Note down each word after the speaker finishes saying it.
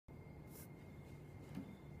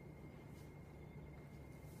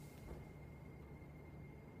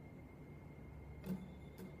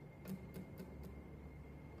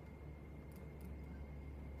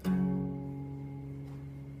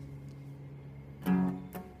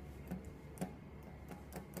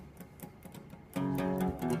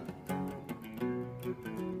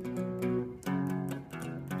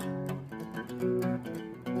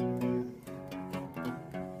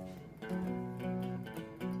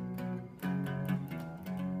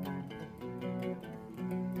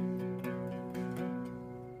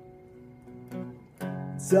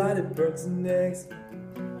inside it burns the next.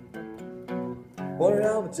 Wonder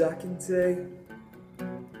how much I can take.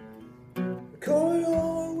 The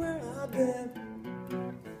corridor where I've been,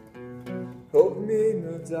 hope me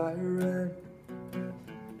no dire end.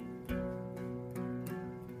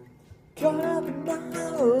 Caught up in my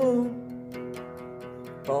own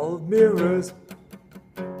hall of mirrors.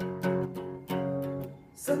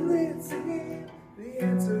 Suddenly it seems the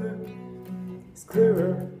answer is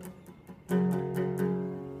clearer.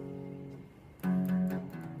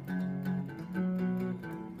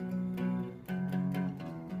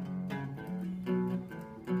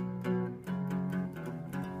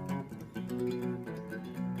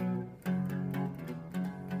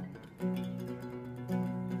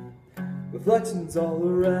 Reflections all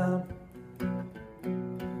around,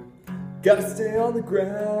 gotta stay on the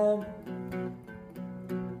ground.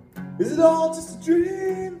 Is it all just a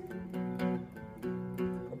dream?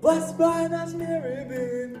 I'm blasted by an imaginary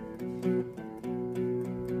beam,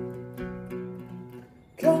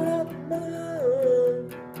 caught up in my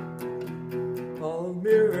own hall of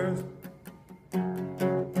mirrors.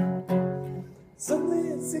 Suddenly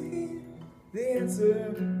it seems the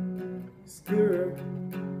answer is clearer.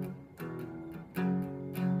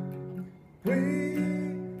 We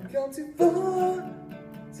come too far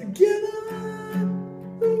to give up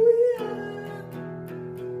who we are.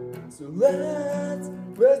 So let's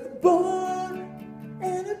raise the bar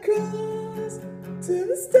and across to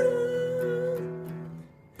the stars.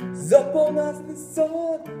 She's up all night to the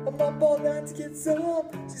sun, I'm up all night to get some.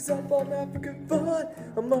 She's up all night for good fun,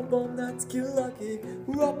 I'm up all night to get lucky.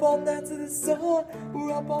 We're up all night to the sun,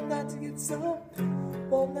 we're up all night to get some.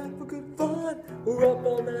 All night for good fun, we're up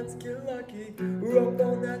all night to get lucky. We're up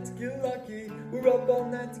all night to get lucky. We're up all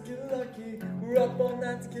night to get lucky. We're up all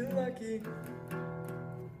night to get lucky.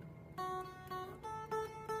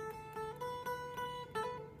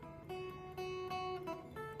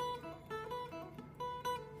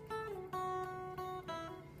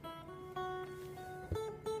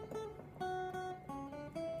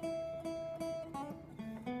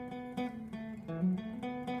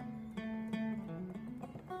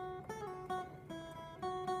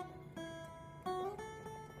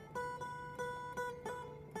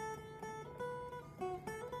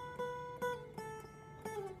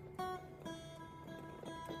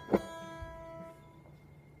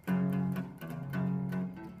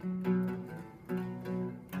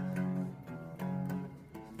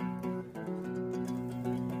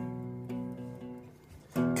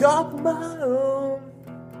 Caught in my own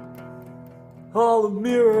hall of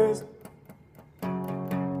mirrors,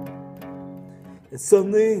 and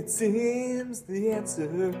suddenly it seems the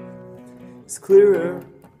answer is clearer.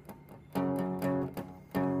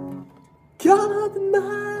 Caught up in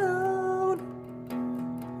my own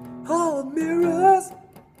hall of mirrors,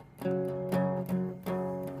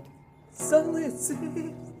 suddenly it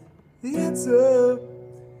seems the answer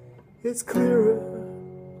is clearer.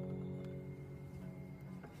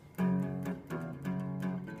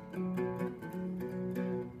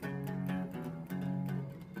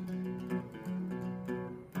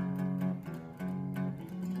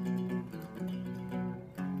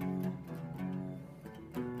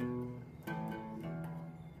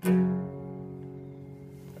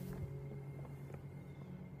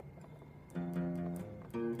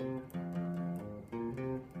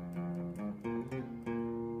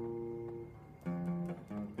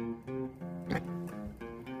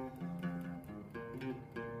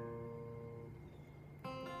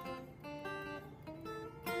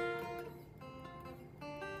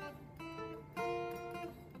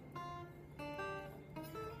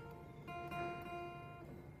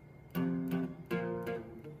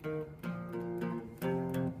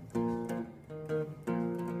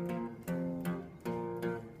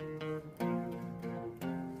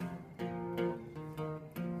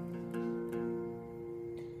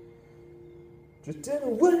 Drifting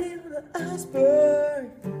away on an iceberg,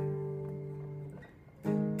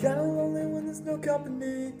 kinda lonely when there's no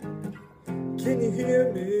company. Can you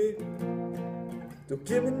hear me? Don't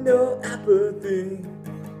give me no apathy.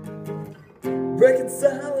 Breaking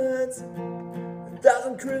silence,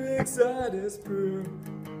 1,000 critics I disprove.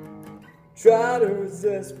 Try to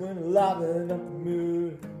resist when I liven up the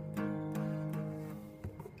mood.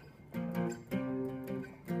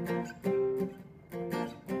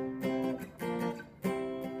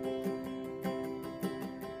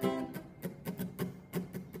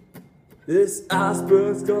 This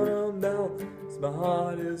iceberg's gonna melt, 'cause my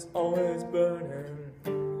heart is always burning.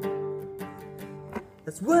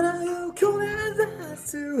 That's when I go cold as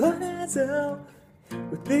ice, too hot as hell.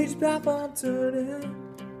 With each path I'm turning,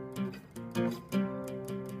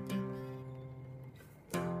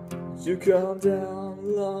 as you come down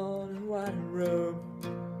the long and winding road,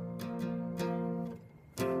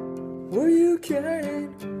 were you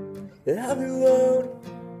carrying a heavy load?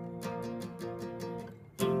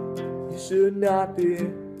 You should not be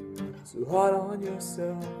so hard on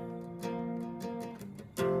yourself.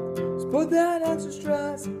 Just put that extra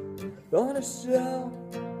stress on a shelf.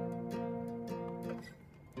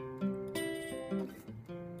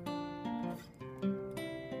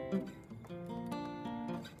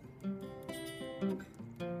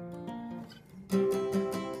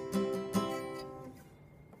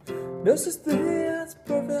 No such thing as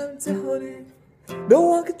perfect mentality. No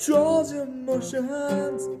one controls your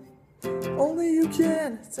emotions. Only you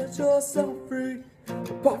can set yourself free,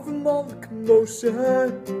 apart from all the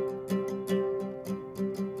commotion.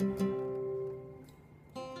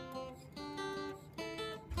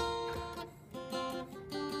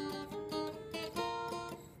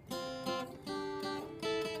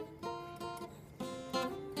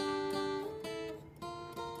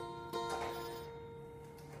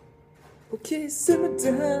 Okay, simmer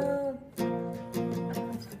down.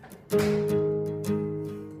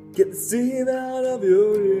 Get the steam out of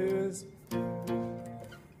your ears.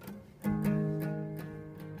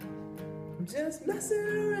 I'm just messing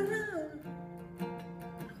around,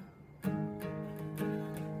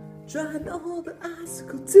 trying all the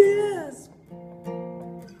icicle tears.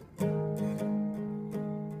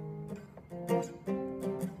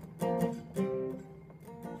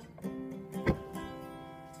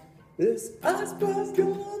 This iceberg's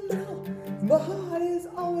gonna melt. My heart is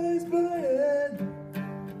always burning.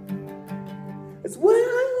 It's when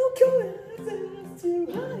I go cold as it's too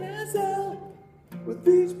hot as hell. With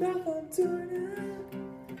each path I'm turning,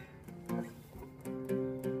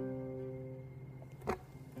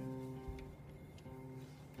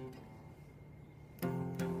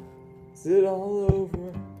 is it all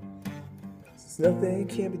over? Since nothing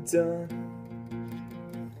can be done,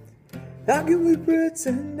 how can we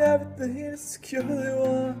pretend everything is securely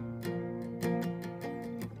won?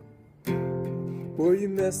 Were you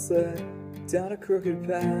misled down a crooked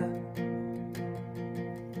path?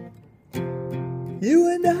 You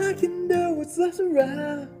and I can know what's left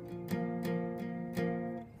around.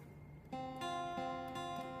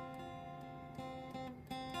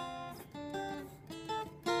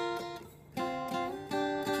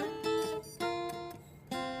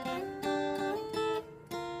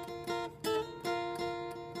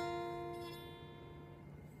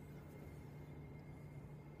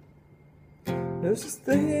 No such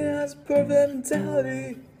thing as perfect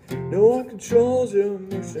mentality. No one controls your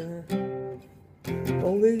emotion.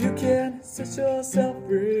 Only you can set yourself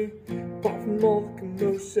free, apart from all the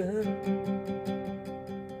commotion.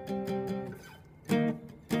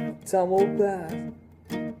 Time will pass,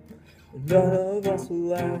 and none of us will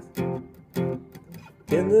last.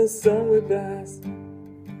 In the sun we bask,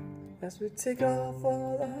 as we take off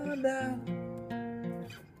all our masks.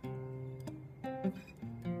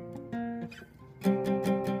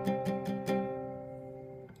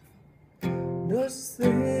 No such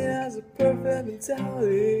thing as a perfect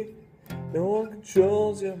mentality. No one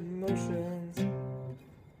controls your emotions.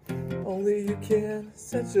 Only you can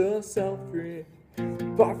set yourself free,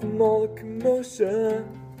 apart from all the commotion.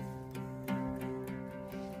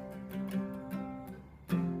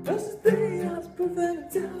 No such thing as a perfect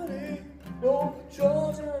mentality. No one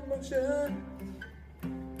controls your emotion.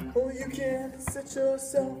 Only you can set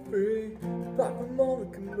yourself free, apart from all the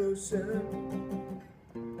commotion.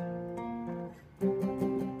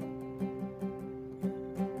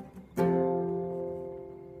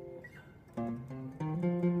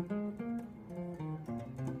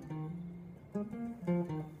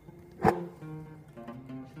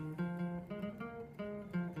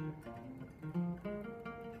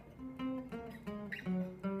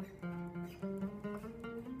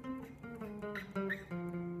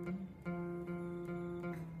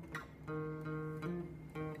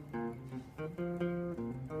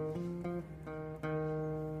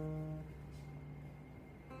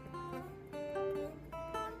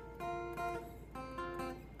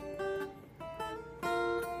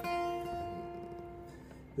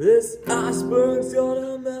 This iceberg's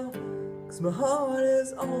gonna melt, 'cause my heart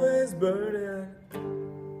is always burning.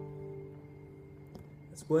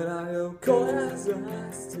 That's when I go cold as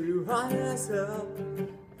ice, too hot as hell.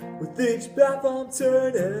 With each path I'm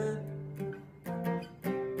turning,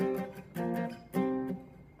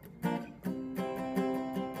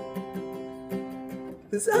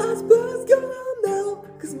 this iceberg's gonna melt,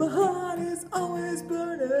 'cause my heart is always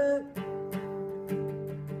burning.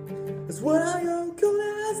 That's when I go cold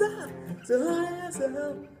as ice, too hot as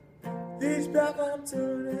hell. Each path I'm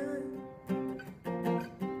turning.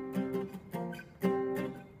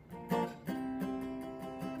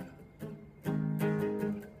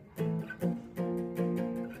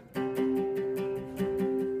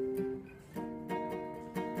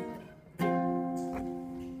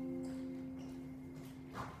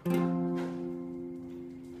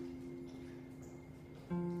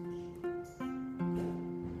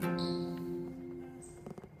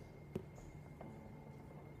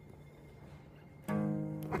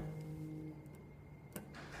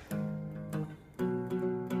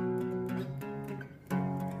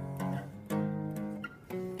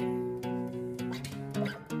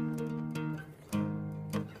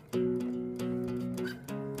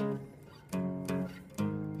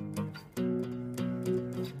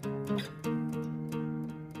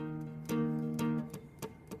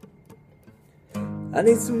 I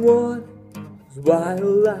need someone who's wild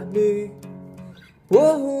like me.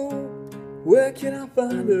 Whoa, where can I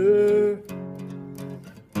find her?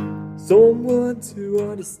 Someone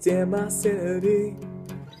to understand my sanity.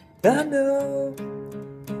 I know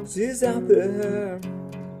she's out there.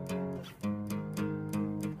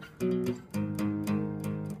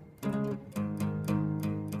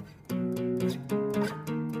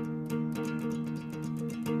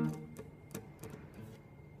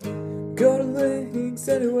 Go to links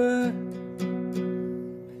anywhere,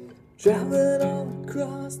 traveling all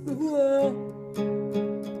across the world.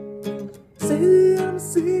 Say the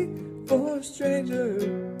embassy for a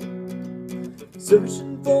stranger,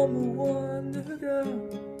 searching for my wonder girl.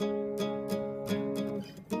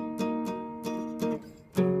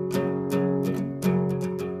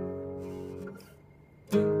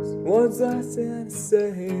 Once I said to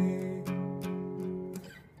say,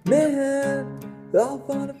 man, I'll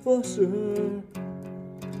find it for sure.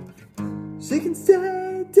 She can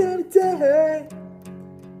stay day to day.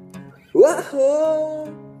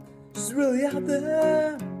 Whoa, she's really out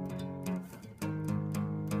there.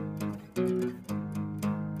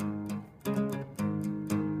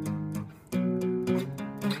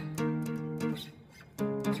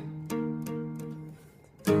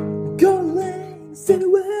 Go to links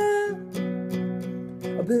anywhere.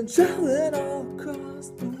 I've been traveling all across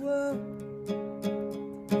the world.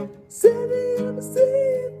 Sailing on the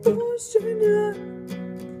sea for a stranger,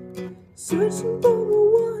 searching for my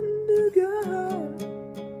wonder girl.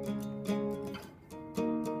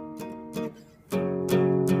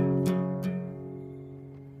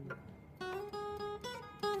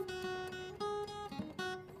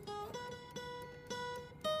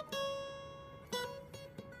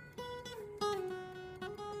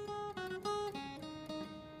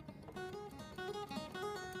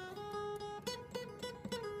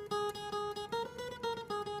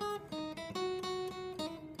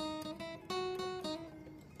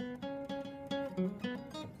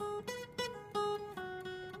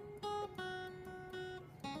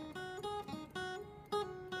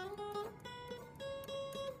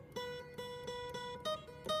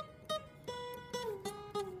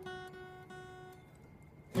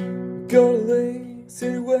 Go to links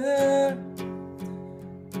anywhere,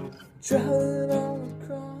 traveling all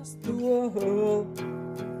across the world.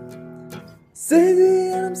 Say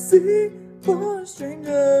the MC for a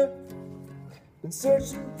stranger, been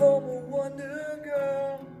searching for my wonder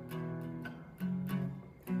girl.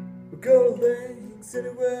 Go to links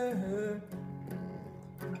anywhere,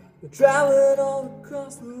 we're traveling all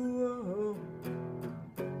across the world.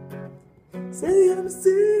 Say the MC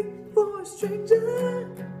for a stranger,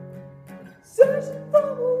 searching for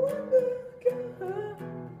a wonder girl.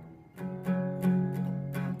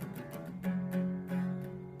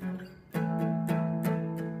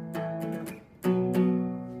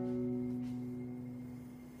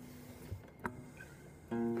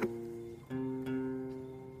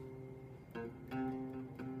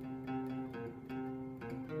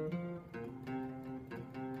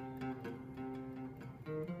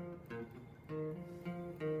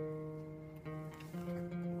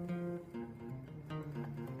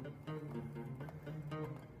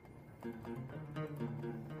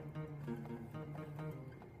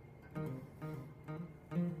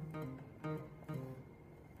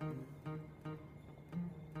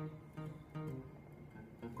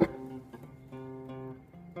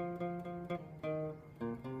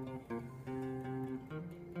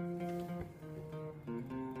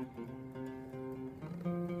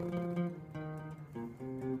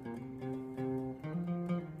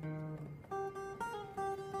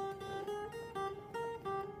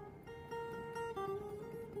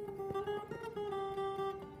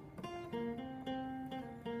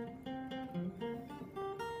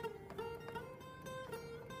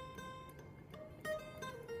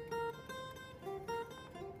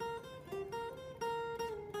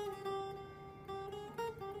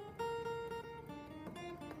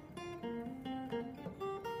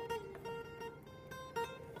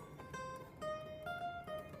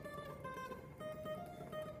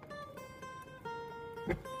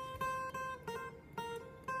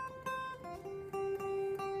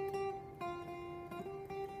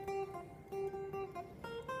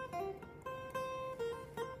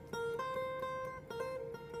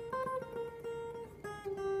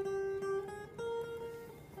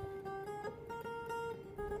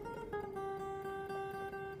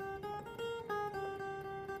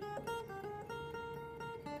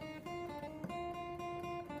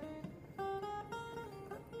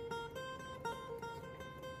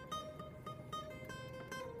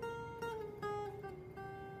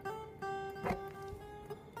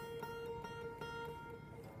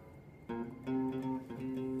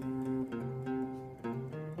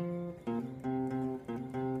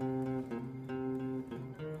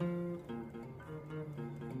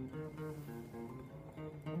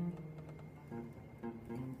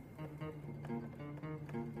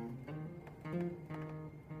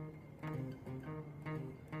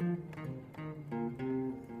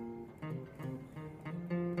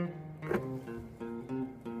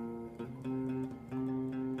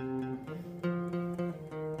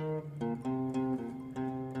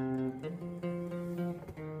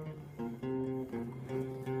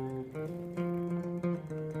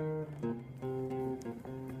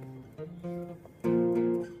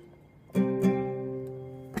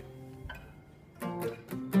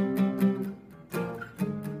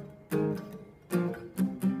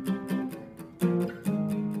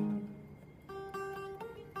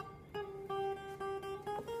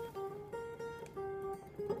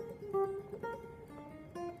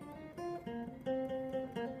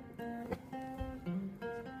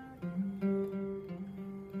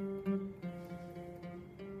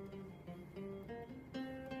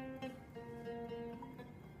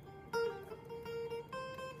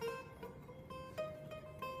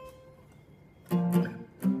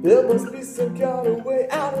 There must be some kind of way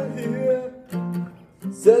out of here,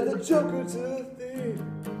 said the Joker to the thief.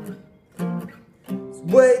 There's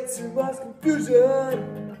way too much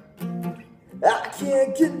confusion, I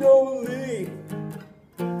can't get no relief.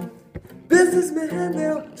 Businessmen,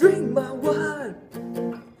 they'll drink my wine,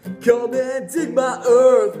 come and dig my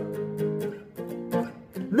earth.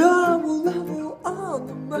 No one will level on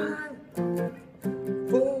the mine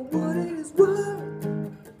for what it is worth.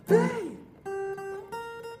 Hey!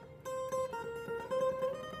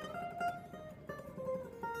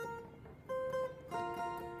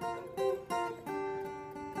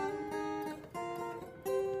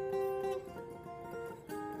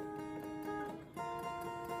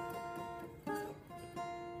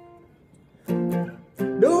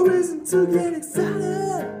 No reason to get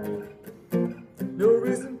excited, no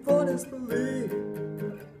reason for disbelief.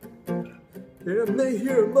 There may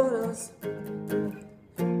here among us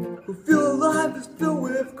who feel life is filled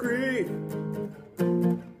with grief.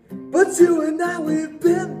 But you and I, we've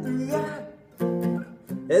been through that,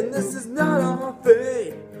 and this is not our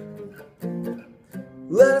fate.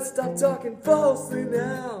 Let's stop talking falsely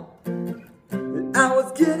now, the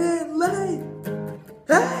hour's getting late.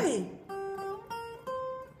 Hey!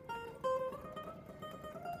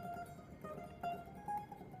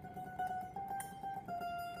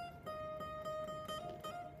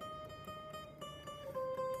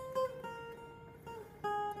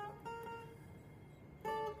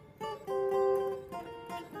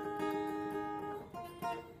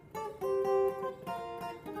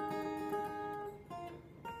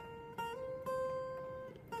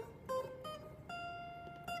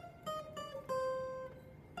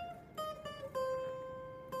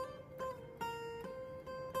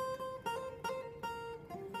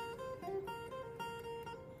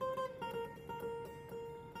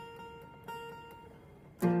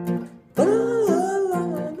 All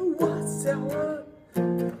along the watchtower,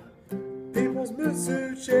 people's moods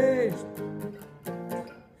to change.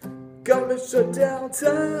 Government shutdown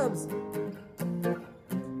times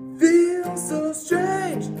feel so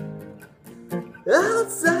strange.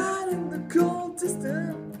 Outside in the cold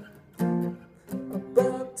distance, a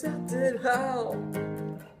bug tapped howl.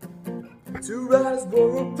 Two riders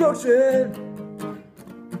were approaching.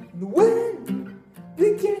 The wind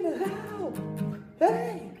began to howl.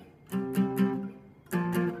 Hey!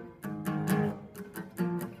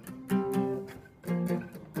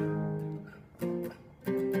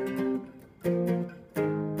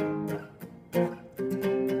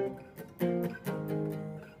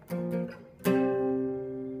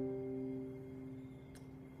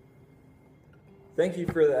 Thank you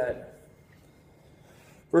for that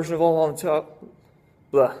version of All on the Top,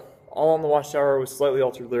 All on the Watchtower with slightly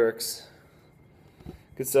altered lyrics.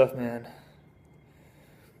 Good stuff, man.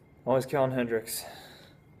 Always Calvin Hendricks.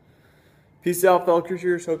 Peace out, fellow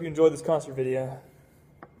creatures. Hope you enjoyed this concert video.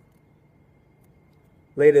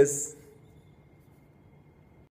 Latest.